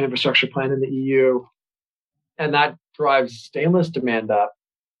some infrastructure plan in the EU, and that drives stainless demand up,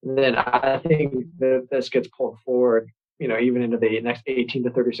 then I think that this gets pulled forward, even into the next 18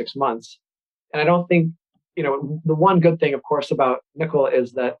 to 36 months. And I don't think the one good thing, of course, about nickel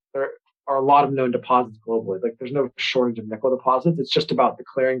is that there are a lot of known deposits globally. Like there's no shortage of nickel deposits. It's just about the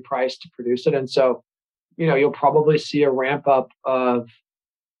clearing price to produce it. And so, you'll probably see a ramp up of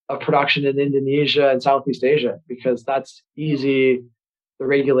production in Indonesia and Southeast Asia because that's easy. The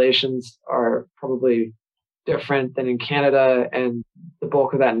regulations are probably different than in Canada, and the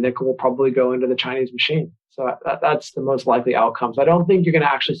bulk of that nickel will probably go into the Chinese machine. So that's the most likely outcomes. I don't think you're going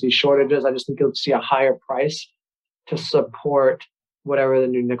to actually see shortages. I just think you'll see a higher price to support whatever the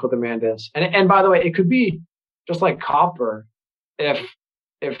new nickel demand is. And by the way, it could be just like copper if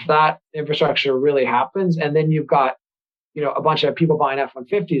that infrastructure really happens, and then you've got a bunch of people buying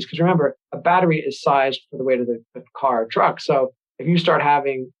F-150s, because remember, a battery is sized for the weight of the car or truck. So if you start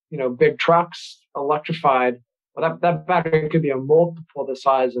having big trucks electrified, well, that battery could be a multiple the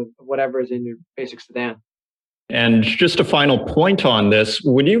size of whatever is in your basic sedan. And just a final point on this,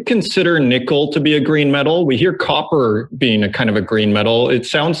 would you consider nickel to be a green metal? We hear copper being a kind of a green metal. It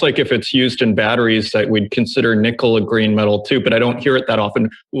sounds like if it's used in batteries that we'd consider nickel a green metal too, but I don't hear it that often.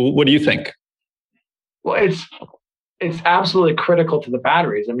 What do you think? Well, it's absolutely critical to the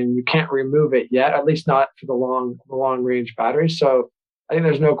batteries. I mean, you can't remove it yet, at least not for the long range batteries. So I think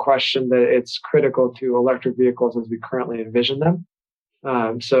there's no question that it's critical to electric vehicles as we currently envision them.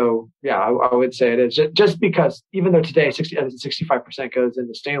 So yeah, I would say it is, just because even though today 65% goes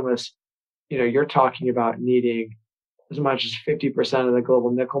into stainless, you're talking about needing as much as 50% of the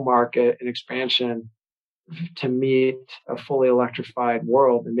global nickel market in expansion to meet a fully electrified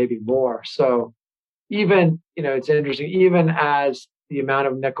world, and maybe more. So even, it's interesting, even as the amount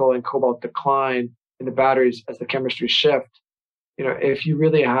of nickel and cobalt decline in the batteries as the chemistry shift, if you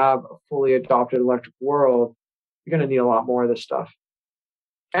really have a fully adopted electric world, you're going to need a lot more of this stuff.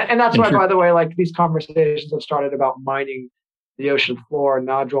 And that's why, by the way, like these conversations have started about mining the ocean floor,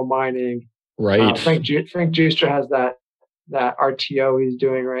 nodule mining. Right. Frank Juster has that RTO he's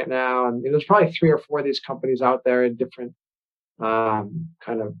doing right now, and there's probably 3 or 4 of these companies out there in different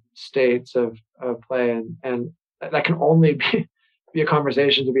kind of states of play, and that can only be a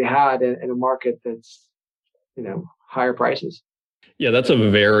conversation to be had in a market that's higher prices. Yeah, that's a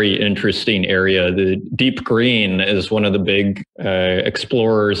very interesting area. The Deep Green is one of the big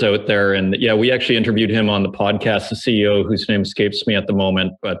explorers out there. And yeah, we actually interviewed him on the podcast, the CEO, whose name escapes me at the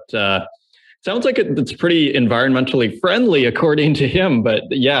moment. But sounds like it's pretty environmentally friendly, according to him. But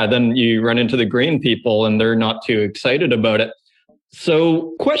yeah, then you run into the green people and they're not too excited about it.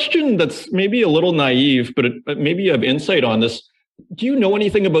 So question that's maybe a little naive, but maybe you have insight on this. Do you know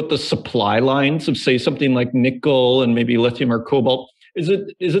anything about the supply lines of, say, something like nickel and maybe lithium or cobalt? Is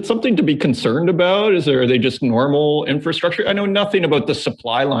it something to be concerned about? Are they just normal infrastructure? I know nothing about the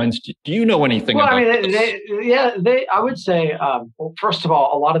supply lines. Do you know anything about this? I would say, well, first of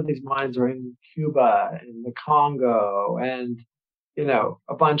all, a lot of these mines are in Cuba and the Congo and,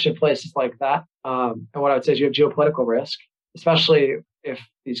 a bunch of places like that. And what I would say is you have geopolitical risk, especially if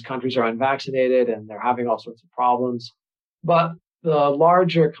these countries are unvaccinated and they're having all sorts of problems. But the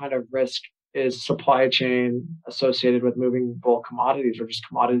larger kind of risk is supply chain associated with moving bulk commodities or just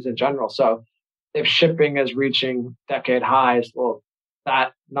commodities in general. So if shipping is reaching decade highs, well,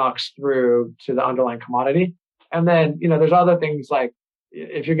 that knocks through to the underlying commodity. And then, there's other things like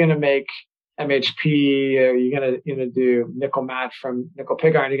if you're going to make MHP or you're going to do nickel matte from nickel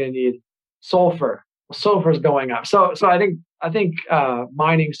pig iron, you're going to need sulfur. Well, sulfur is going up. So I think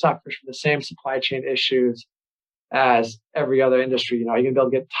mining suffers from the same supply chain issues as every other industry. You're going to be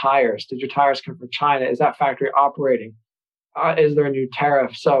able to get tires. Did your tires come from China? Is that factory operating? Is there a new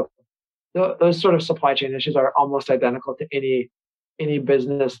tariff? So those sort of supply chain issues are almost identical to any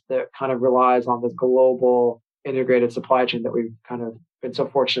business that kind of relies on this global integrated supply chain that we've kind of been so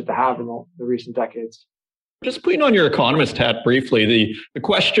fortunate to have in the recent decades. Just putting on your economist hat briefly, the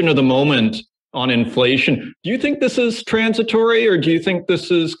question of the moment on inflation, do you think this is transitory, or do you think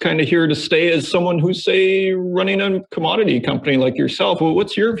this is kind of here to stay? As someone who's, say, running a commodity company like yourself, well,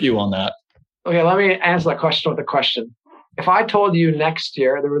 what's your view on that? Okay, let me answer that question with a question. If I told you next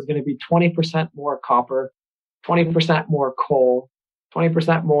year there was going to be 20% more copper, 20% more coal,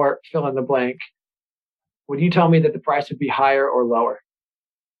 20% more fill in the blank, would you tell me that the price would be higher or lower?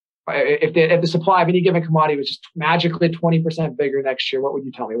 If the supply of any given commodity was just magically 20% bigger next year, what would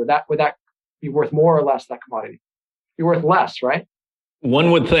you tell me? Would that be worth more or less, that commodity? Be worth less, right?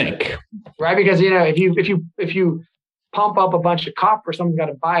 One would think. Right, because if you pump up a bunch of copper, someone's got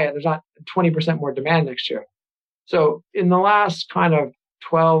to buy it. There's not 20% more demand next year. So in the last kind of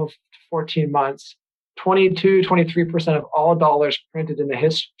 12 to 14 months, 22, 23% of all dollars printed in the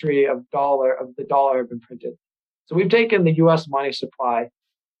history of the dollar have been printed. So we've taken the US money supply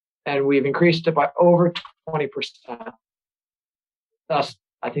and we've increased it by over 20%. Thus,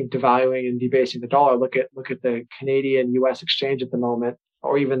 I think devaluing and debasing the dollar. Look at the Canadian-U.S. exchange at the moment,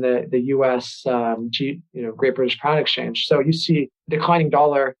 or even the U.S. Great British Pound exchange. So you see declining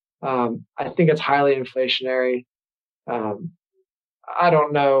dollar. I think it's highly inflationary. I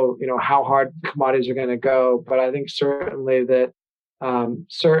don't know, how hard commodities are going to go, but I think certainly that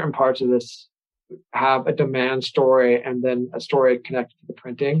certain parts of this have a demand story and then a story connected to the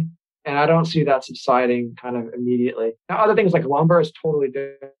printing. And I don't see that subsiding kind of immediately. Now, other things like lumber is totally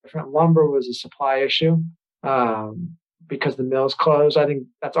different. Lumber was a supply issue because the mills closed. I think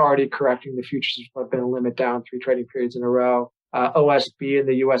that's already correcting. The futures have been a limit down 3 trading periods in a row. OSB in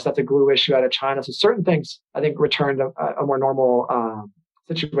the U.S., that's a glue issue out of China. So certain things, I think, returned a more normal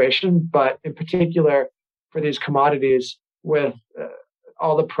situation. But in particular, for these commodities, with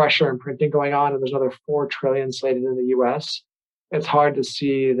all the pressure and printing going on, and there's another $4 trillion slated in the U.S., it's hard to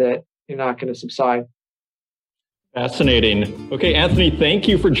see that you're not going to subside. Fascinating. Okay, Anthony, thank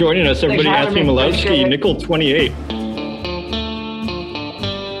you for joining us. Everybody, Anthony Milewski, Nickel 28.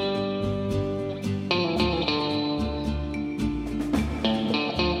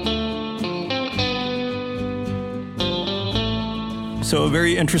 So a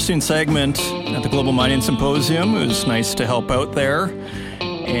very interesting segment at the Global Mining Symposium. It was nice to help out there.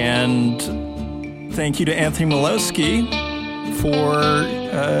 And thank you to Anthony Milewski for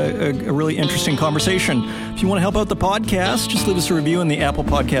a really interesting conversation. If you want to help out the podcast, just leave us a review in the Apple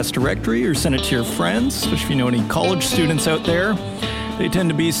Podcast directory or send it to your friends, especially if you know any college students out there. They tend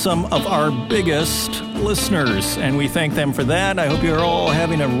to be some of our biggest listeners, and we thank them for that. I hope you're all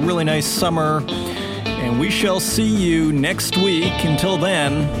having a really nice summer, and we shall see you next week. Until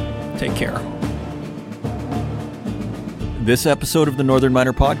then, take care. This episode of the Northern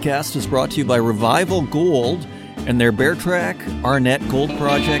Miner Podcast is brought to you by Revival Gold and their Bear Track Arnett Gold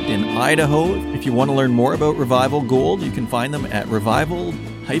Project in Idaho. If you want to learn more about Revival Gold, you can find them at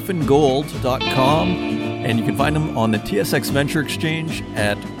revival-gold.com, and you can find them on the TSX Venture Exchange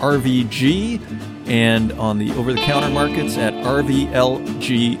at RVG and on the over-the-counter markets at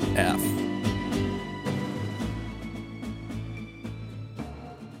RVLGF.